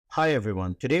Hi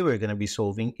everyone, today we're going to be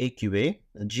solving AQA,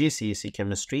 GCSE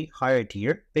Chemistry, Higher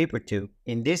Tier, Paper 2.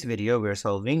 In this video, we're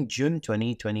solving June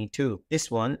 2022. This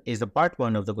one is the part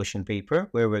 1 of the question paper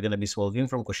where we're going to be solving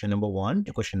from question number 1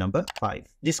 to question number 5.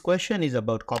 This question is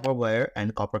about copper wire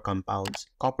and copper compounds.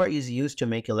 Copper is used to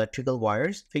make electrical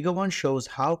wires. Figure 1 shows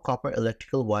how copper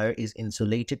electrical wire is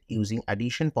insulated using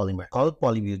addition polymer called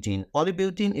polybutene.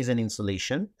 Polybutene is an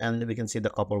insulation and we can see the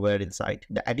copper wire inside.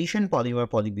 The addition polymer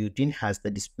polybutene has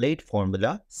the displayed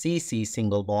formula CC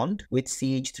single bond with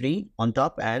CH3 on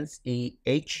top and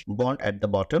CH bond at the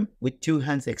bottom with two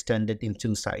hands extended in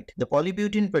two sides. The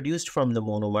polybutene produced from the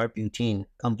monomer butene.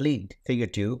 Complete. Figure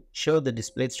 2. Show the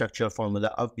displayed structure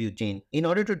formula of butene. In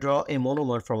order to draw a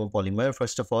monomer from a polymer,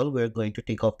 first of all, we're going to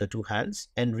take off the two hands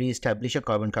and re-establish a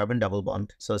carbon-carbon double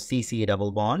bond. So CC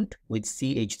double bond with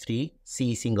CH3,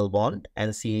 C single bond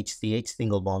and CH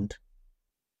single bond.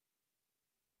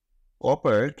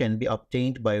 Copper can be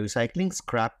obtained by recycling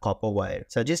scrap copper wire.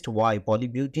 Suggest why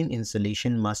polybutene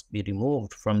insulation must be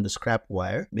removed from the scrap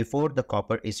wire before the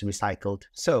copper is recycled.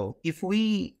 So if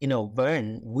we,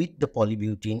 burn with the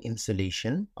polybutene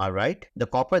insulation, alright, the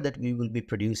copper that we will be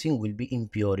producing will be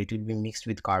impure. It will be mixed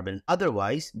with carbon.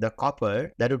 Otherwise, the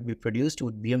copper that would be produced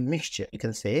would be a mixture. You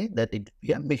can say that it would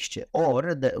be a mixture.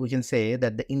 Or we can say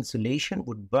that the insulation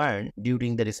would burn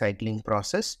during the recycling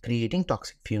process, creating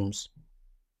toxic fumes.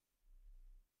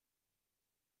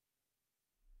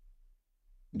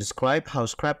 Describe how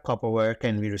scrap copper wire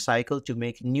can be recycled to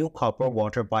make new copper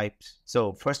water pipes.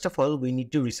 So first of all, we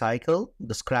need to recycle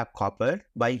the scrap copper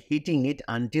by heating it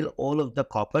until all of the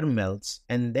copper melts.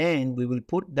 And then we will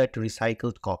put that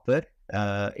recycled copper,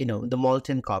 the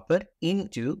molten copper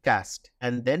into cast.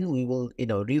 And then we will,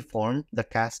 reform the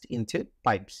cast into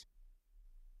pipes.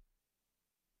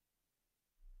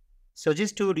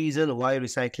 Suggest two reasons why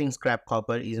recycling scrap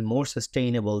copper is more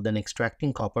sustainable than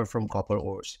extracting copper from copper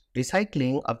ores.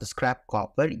 Recycling of the scrap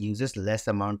copper uses less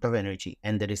amount of energy,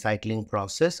 and the recycling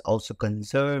process also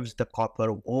conserves the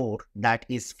copper ore that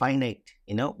is finite.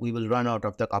 We will run out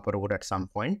of the copper ore at some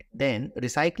point. Then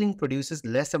recycling produces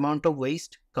less amount of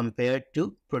waste compared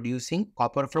to producing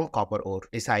copper from copper ore.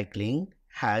 Recycling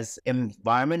has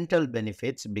environmental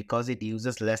benefits because it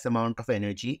uses less amount of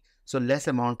energy, so less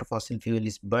amount of fossil fuel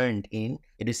is burned in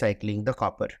recycling the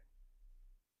copper.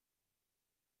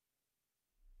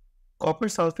 Copper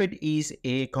sulfate is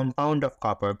a compound of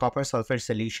copper. Copper sulfate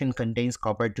solution contains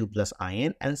copper 2+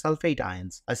 ion and sulfate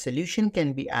ions. A solution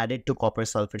can be added to copper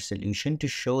sulfate solution to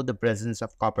show the presence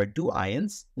of copper 2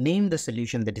 ions. Name the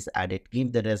solution that is added.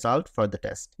 Give the result for the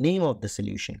test. Name of the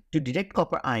solution. To detect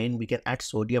copper ion, we can add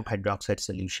sodium hydroxide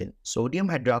solution. Sodium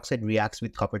hydroxide reacts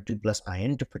with copper 2+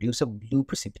 ion to produce a blue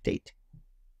precipitate.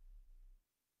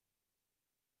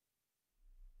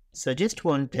 Suggest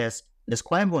one test.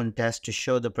 Describe one test to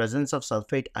show the presence of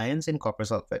sulfate ions in copper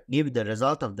sulfate. Give the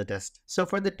result of the test. So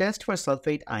for the test for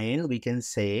sulfate ion, we can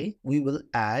say we will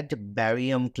add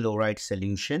barium chloride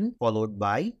solution followed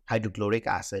by hydrochloric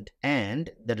acid. And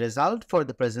the result for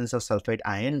the presence of sulfate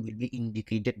ion will be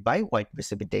indicated by white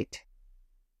precipitate.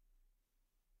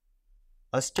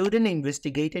 A student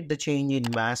investigated the change in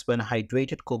mass when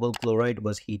hydrated cobalt chloride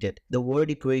was heated. The word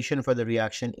equation for the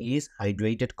reaction is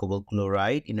hydrated cobalt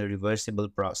chloride in a reversible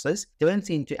process turns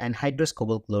into anhydrous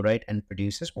cobalt chloride and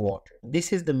produces water.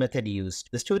 This is the method used.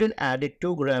 The student added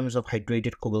 2 grams of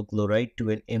hydrated cobalt chloride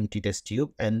to an empty test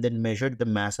tube and then measured the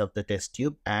mass of the test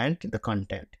tube and the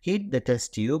content. Heat the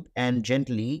test tube and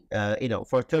gently,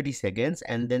 for 30 seconds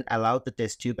and then allow the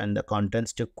test tube and the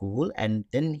contents to cool, and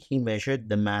then he measured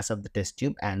the mass of the test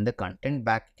tube and the content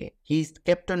back again. He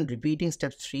kept on repeating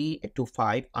steps 3 to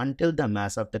 5 until the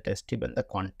mass of the test tube and the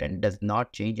content does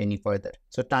not change any further.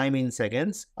 So time in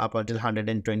seconds up until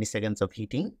 120 seconds of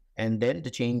heating, and then the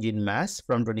change in mass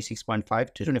from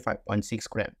 26.5 to 25.6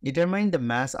 gram. Determine the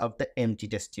mass of the empty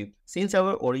test tube. Since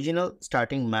our original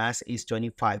starting mass is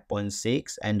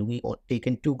 25.6 and we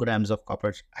taken 2 grams of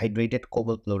copper hydrated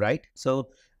cobalt chloride, so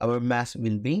our mass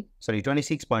will be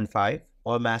 26.5,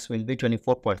 or mass will be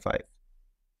 24.5.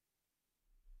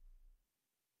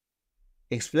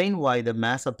 Explain why the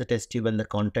mass of the test tube and the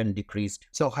content decreased.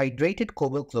 So hydrated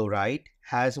cobalt chloride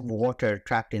has water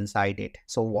trapped inside it.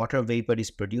 So water vapor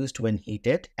is produced when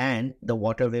heated and the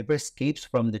water vapor escapes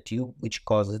from the tube, which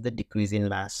causes the decrease in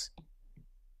mass.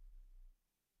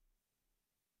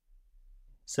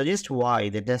 Suggest why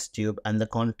the test tube and the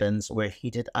contents were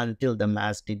heated until the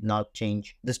mass did not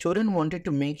change. The student wanted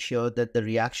to make sure that the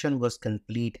reaction was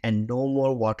complete and no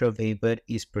more water vapor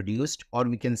is produced, or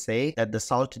we can say that the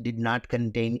salt did not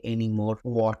contain any more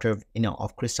water,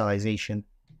 of crystallization.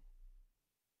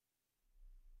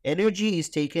 Energy is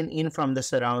taken in from the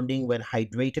surrounding when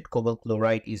hydrated cobalt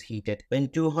chloride is heated. When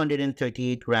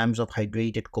 238 grams of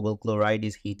hydrated cobalt chloride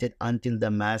is heated until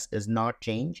the mass does not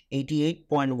change,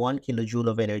 88.1 kilojoule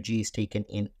of energy is taken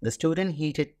in. The student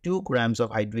heated 2 grams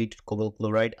of hydrated cobalt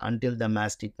chloride until the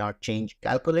mass did not change.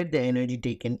 Calculate the energy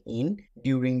taken in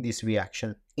during this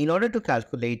reaction. In order to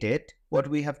calculate it, what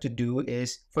we have to do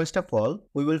is, first of all,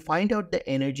 we will find out the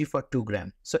energy for 2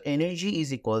 gram. So energy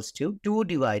is equals to 2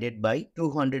 divided by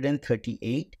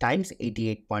 238 times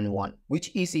 88.1,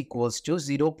 which is equals to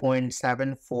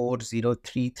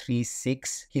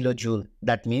 0.740336 kilojoule.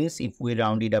 That means if we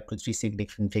round it up to 3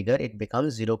 significant figure, it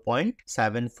becomes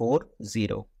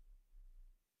 0.740.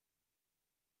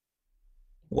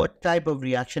 What type of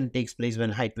reaction takes place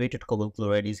when hydrated cobalt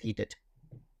chloride is heated?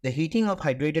 The heating of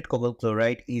hydrated cobalt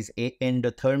chloride is an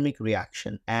endothermic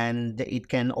reaction, and it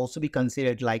can also be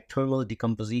considered like thermal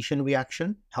decomposition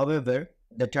reaction. However,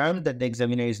 the term that the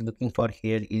examiner is looking for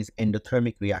here is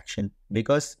endothermic reaction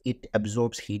because it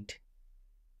absorbs heat.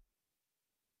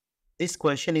 This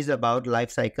question is about life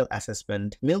cycle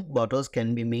assessment. Milk bottles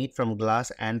can be made from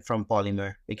glass and from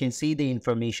polymer. We can see the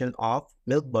information of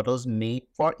milk bottles made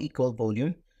for equal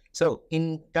volume. So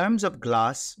in terms of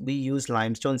glass, we use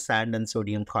limestone sand and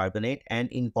sodium carbonate, and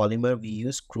in polymer, we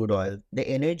use crude oil. The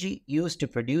energy used to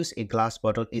produce a glass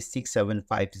bottle is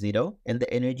 6750, and the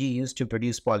energy used to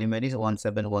produce polymer is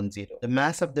 1710. The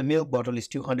mass of the milk bottle is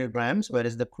 200 grams,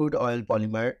 whereas the crude oil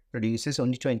polymer produces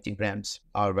only 20 grams.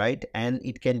 Alright, and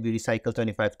it can be recycled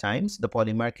 25 times. The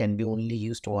polymer can be only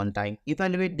used one time.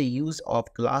 Evaluate the use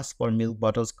of glass for milk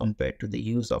bottles compared to the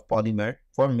use of polymer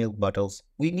for milk bottles.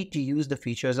 We need to use the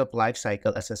features of life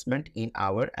cycle assessment in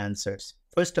our answers.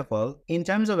 First of all, in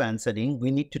terms of answering,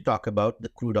 we need to talk about the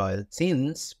crude oil.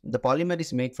 Since the polymer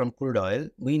is made from crude oil,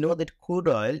 we know that crude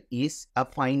oil is a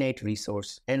finite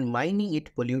resource and mining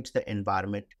it pollutes the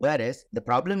environment. Whereas the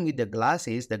problem with the glass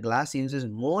is the glass uses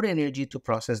more energy to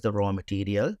process the raw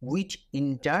material, which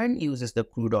in turn uses the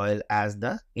crude oil as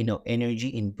the energy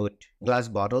input. Glass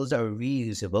bottles are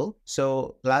reusable.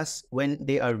 So glass, when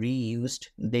they are reused,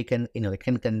 they can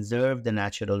conserve the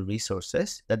natural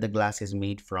resources that the glass is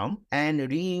made from. And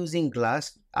reusing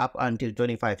glass up until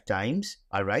 25 times,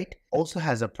 also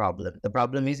has a problem. The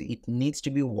problem is it needs to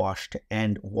be washed,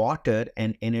 and water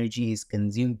and energy is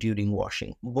consumed during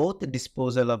washing. Both the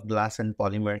disposal of glass and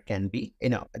polymer can be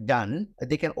done.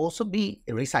 They can also be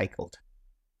recycled.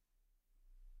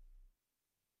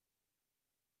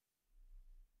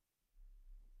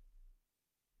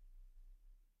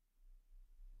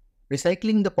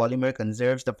 Recycling the polymer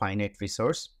conserves the finite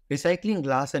resource. Recycling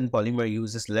glass and polymer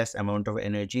uses less amount of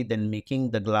energy than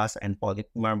making the glass and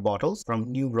polymer bottles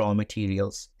from new raw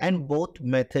materials. And both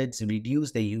methods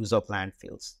reduce the use of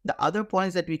landfills. The other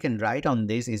points that we can write on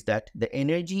this is that the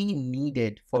energy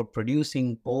needed for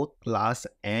producing both glass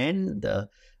and the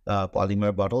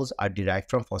polymer bottles are derived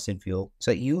from fossil fuel.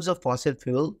 So use of fossil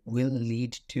fuel will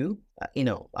lead to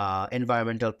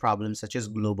environmental problems such as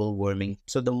global warming.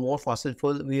 So the more fossil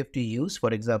fuel we have to use,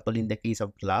 for example, in the case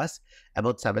of glass,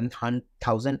 about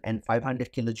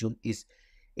 7,500 kilojoule is,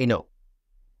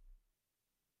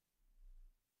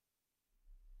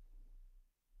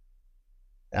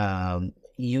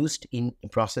 used in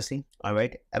processing.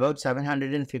 About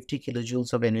 750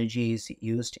 kilojoules of energy is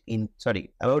used in,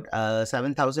 about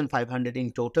 7,500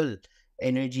 in total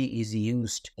energy is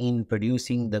used in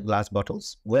producing the glass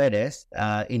bottles, whereas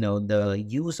the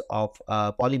use of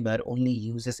polymer only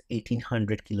uses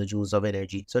 1800 kilojoules of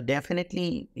energy. So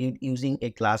definitely using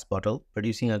a glass bottle,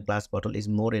 producing a glass bottle is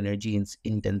more energy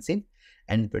intensive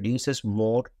and produces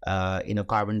more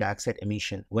carbon dioxide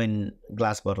emission when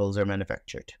glass bottles are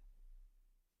manufactured.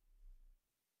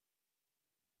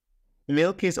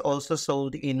 Milk is also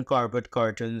sold in cardboard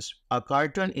cartons. A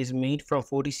carton is made from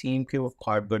 40 cm3 of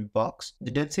cardboard box.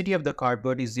 The density of the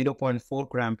cardboard is 0.4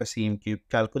 gram per cm3.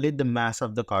 Calculate the mass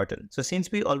of the carton. So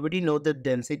since we already know that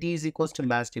density is equals to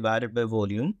mass divided by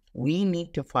volume, we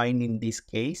need to find in this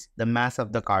case the mass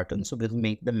of the carton. So we'll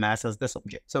make the mass as the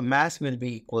subject. So mass will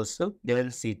be equals to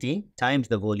density times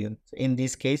the volume. So in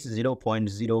this case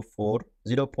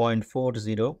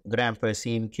 0.40 gram per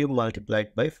cm3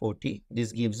 multiplied by 40.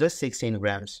 This gives us 16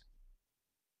 grams.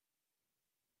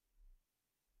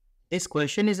 This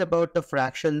question is about the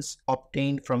fractions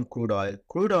obtained from crude oil.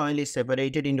 Crude oil is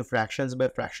separated into fractions by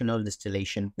fractional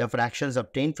distillation. The fractions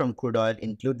obtained from crude oil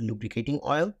include lubricating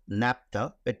oil,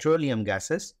 naphtha, petroleum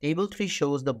gases. Table 3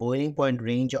 shows the boiling point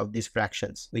range of these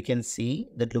fractions. We can see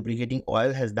that lubricating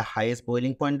oil has the highest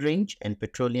boiling point range and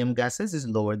petroleum gases is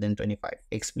lower than 25.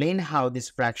 Explain how these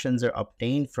fractions are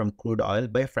obtained from crude oil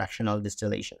by fractional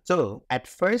distillation. So, at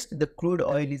first, the crude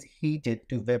oil is heated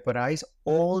to vaporize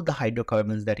all the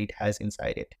hydrocarbons that it has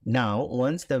inside it. Now,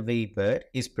 once the vapor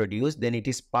is produced, then it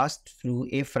is passed through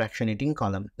a fractionating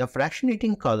column. The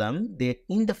fractionating column,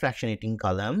 in the fractionating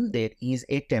column, there is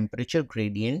a temperature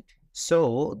gradient.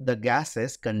 So the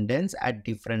gases condense at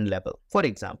different level. For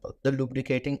example, the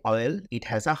lubricating oil, it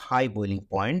has a high boiling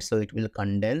point, so it will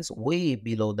condense way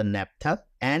below the naphtha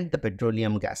and the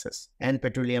petroleum gases. And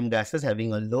petroleum gases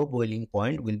having a low boiling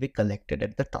point will be collected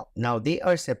at the top. Now they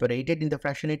are separated in the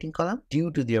fractionating column due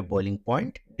to their boiling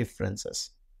point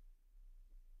differences.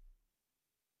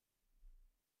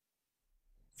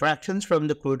 Fractions from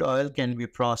the crude oil can be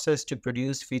processed to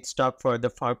produce feedstock for the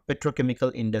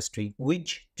petrochemical industry.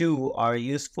 Which two are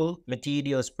useful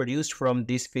materials produced from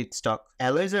this feedstock?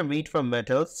 Alloys are made from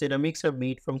metals, ceramics are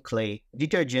made from clay,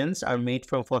 detergents are made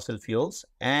from fossil fuels,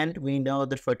 and we know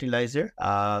that fertilizer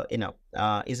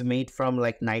is made from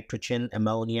like nitrogen,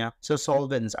 ammonia. So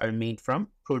solvents are made from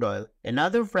crude oil.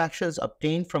 Another fractions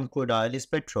obtained from crude oil is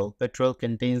petrol. Petrol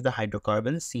contains the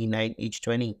hydrocarbon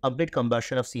C9H20, complete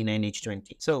combustion of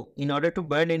C9H20. So in order to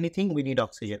burn anything, we need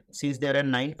oxygen. Since there are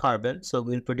 9 carbons, so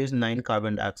we'll produce 9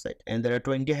 carbon dioxide. And there are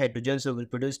 20 hydrogens, so we'll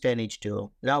produce 10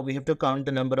 H2O. Now we have to count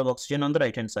the number of oxygen on the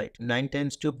right hand side. 9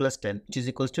 times 2 plus 10, which is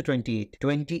equals to 28.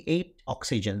 28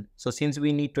 oxygen. So since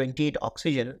we need 28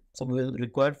 oxygen, so we will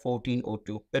require 14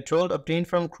 O2. Petrol obtained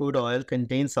from crude oil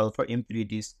contains sulfur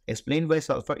impurities. Explain why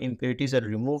sulfur impurities are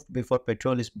removed before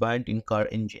petrol is burnt in car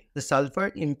engine. The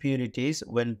sulfur impurities,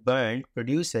 when burned,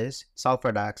 produces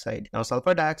sulfur dioxide. Now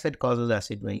sulfur dioxide causes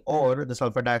acid rain, or the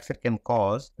sulfur dioxide can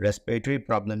cause respiratory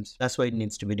problems. That's why it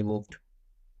needs to be removed.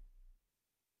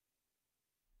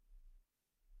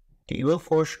 Table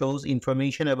 4 shows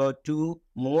information about 2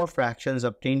 more fractions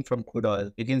obtained from crude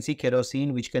oil. You can see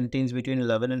kerosene, which contains between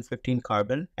 11 and 15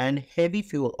 carbon, and heavy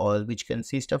fuel oil, which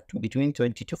consists of between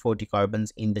 20 to 40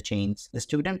 carbons in the chains. The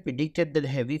student predicted that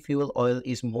heavy fuel oil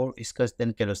is more viscous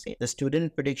than kerosene. The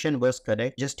student prediction was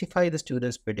correct. Justify the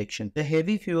student's prediction. The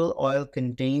heavy fuel oil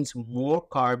contains more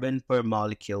carbon per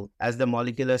molecule. As the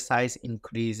molecular size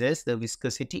increases, the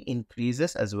viscosity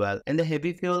increases as well. And the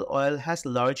heavy fuel oil has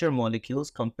larger molecules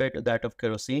compared to that of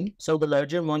kerosene. So the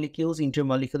larger molecules,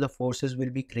 intermolecular forces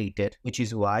will be created, which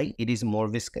is why it is more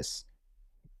viscous.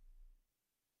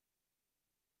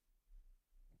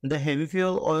 The heavy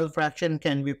fuel oil fraction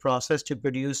can be processed to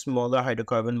produce smaller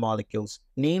hydrocarbon molecules.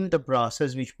 Name the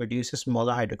process which produces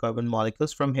smaller hydrocarbon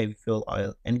molecules from heavy fuel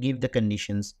oil and give the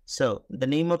conditions. So the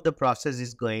name of the process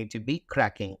is going to be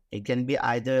cracking. It can be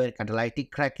either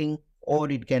catalytic cracking,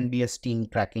 or it can be a steam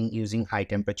cracking using high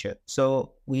temperature.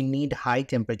 So we need high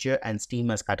temperature and steam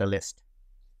as catalyst.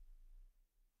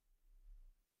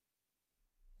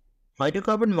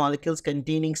 Hydrocarbon molecules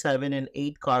containing 7 and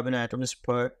 8 carbon atoms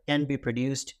per can be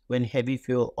produced when heavy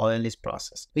fuel oil is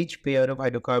processed. Which pair of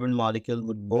hydrocarbon molecule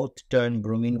would both turn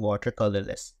bromine water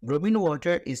colorless? Bromine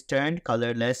water is turned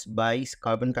colorless by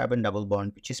carbon-carbon double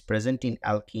bond, which is present in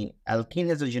alkene. Alkene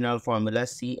has a general formula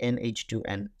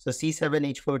CnH2n. So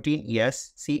C7H14,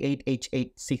 yes.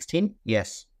 C8H16,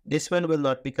 yes. This one will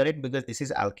not be correct because this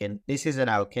is alkene. This is an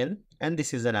alkene and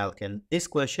this is an alkene. This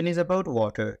question is about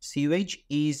water. Sewage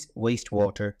is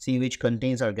wastewater. Sewage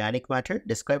contains organic matter.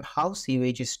 Describe how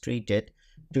sewage is treated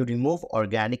to remove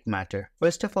organic matter.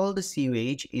 First of all, the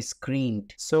sewage is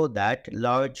screened so that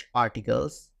large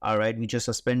particles, which are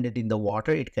suspended in the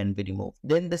water, it can be removed.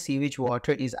 Then the sewage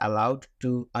water is allowed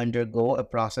to undergo a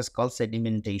process called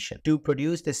sedimentation to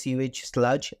produce the sewage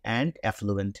sludge and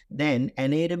effluent. Then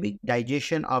anaerobic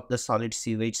digestion of the solid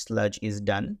sewage sludge is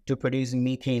done to produce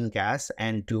methane gas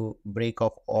and to break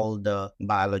off all the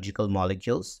biological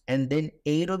molecules. And then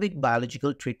aerobic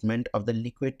biological treatment of the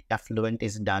liquid effluent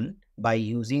is done by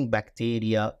using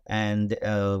bacteria and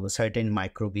certain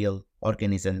microbial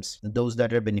organisms, those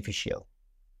that are beneficial.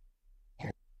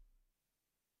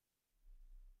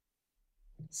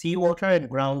 Seawater and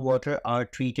groundwater are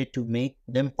treated to make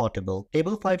them potable.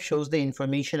 Table 5 shows the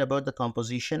information about the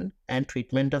composition and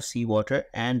treatment of seawater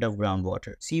and of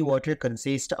groundwater. Seawater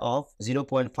consists of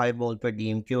 0.5 mol per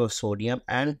dmq of sodium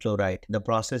and chloride. The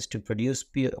process to produce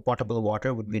potable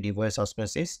water would be reverse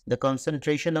osmosis. The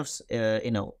concentration of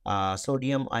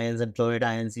sodium ions and chloride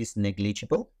ions is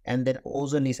negligible, and then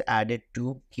ozone is added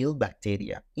to kill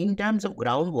bacteria. In terms of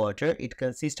groundwater, it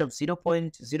consists of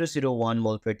 0.001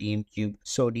 mol per dm cube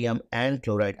sodium and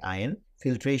chloride ion.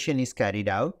 Filtration is carried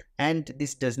out, and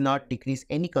this does not decrease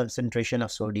any concentration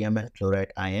of sodium and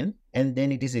chloride ion, and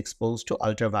then it is exposed to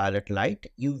ultraviolet light.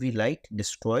 UV light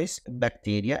destroys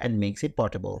bacteria and makes it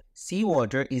potable.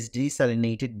 Seawater is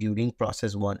desalinated during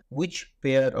process 1. Which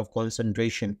pair of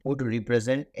concentration would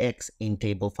represent X in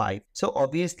table 5? So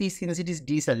obviously, since it is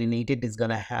desalinated, it's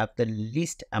gonna have the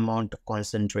least amount of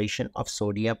concentration of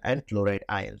sodium and chloride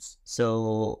ions.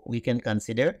 So we can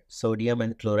consider sodium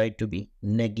and chloride to be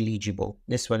negligible.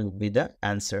 This one would be the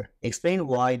answer. Explain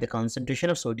why the concentration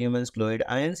of sodium and chloride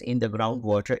ions in the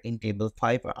groundwater in table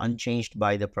 5 are unchanged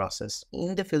by the process.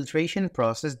 In the filtration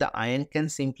process, the ion can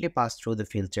simply pass through the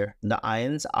filter. The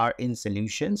ions are in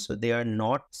solution, so they are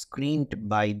not screened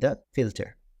by the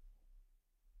filter.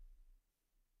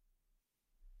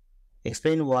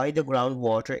 Explain why the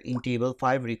groundwater in table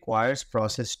 5 requires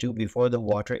process 2 before the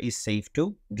water is safe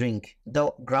to drink.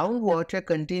 The groundwater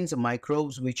contains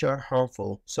microbes which are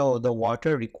harmful, so the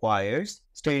water requires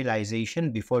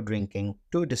sterilization before drinking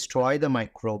to destroy the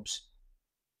microbes.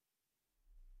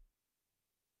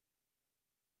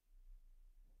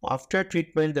 After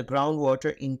treatment, the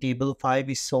groundwater in table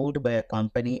 5 is sold by a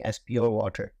company as pure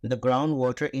water. The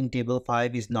groundwater in table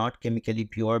 5 is not chemically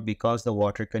pure because the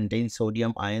water contains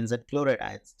sodium ions and chloride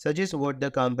ions. Suggest what the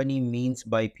company means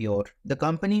by pure. The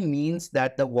company means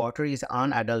that the water is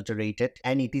unadulterated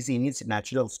and it is in its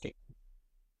natural state.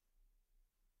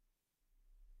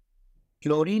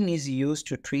 Chlorine is used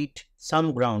to treat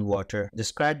some groundwater.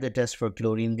 Describe the test for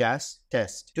chlorine gas.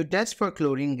 Test. To test for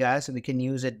chlorine gas, we can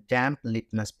use a damp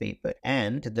litmus paper,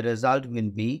 and the result will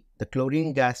be the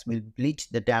chlorine gas will bleach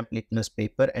the damp litmus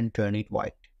paper and turn it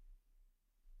white.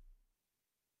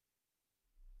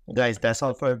 Guys, that's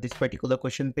all for this particular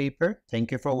question paper.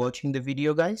 Thank you for watching the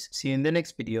video, guys. See you in the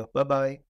next video. Bye-bye.